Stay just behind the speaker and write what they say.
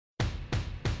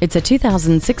It's a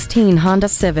 2016 Honda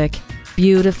Civic.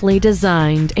 Beautifully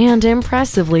designed and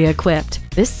impressively equipped,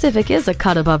 this Civic is a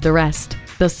cut above the rest.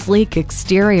 The sleek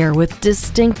exterior with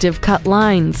distinctive cut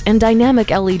lines and dynamic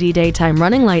LED daytime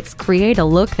running lights create a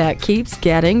look that keeps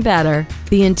getting better.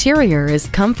 The interior is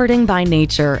comforting by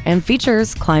nature and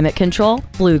features climate control,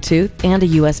 Bluetooth, and a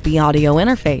USB audio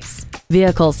interface.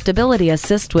 Vehicle stability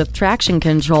assist with traction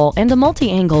control and a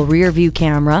multi-angle rear view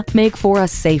camera make for a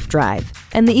safe drive,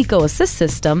 and the Eco Assist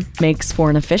system makes for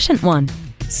an efficient one.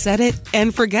 Set it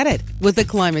and forget it with the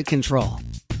climate control.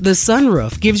 The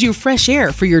sunroof gives you fresh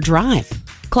air for your drive.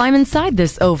 Climb inside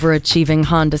this overachieving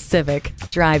Honda Civic.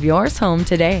 Drive yours home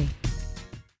today.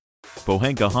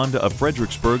 Pohanka Honda of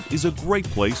Fredericksburg is a great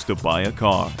place to buy a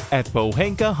car. At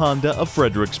Pohanka Honda of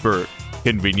Fredericksburg,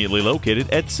 conveniently located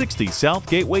at 60 South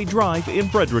Gateway Drive in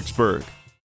Fredericksburg.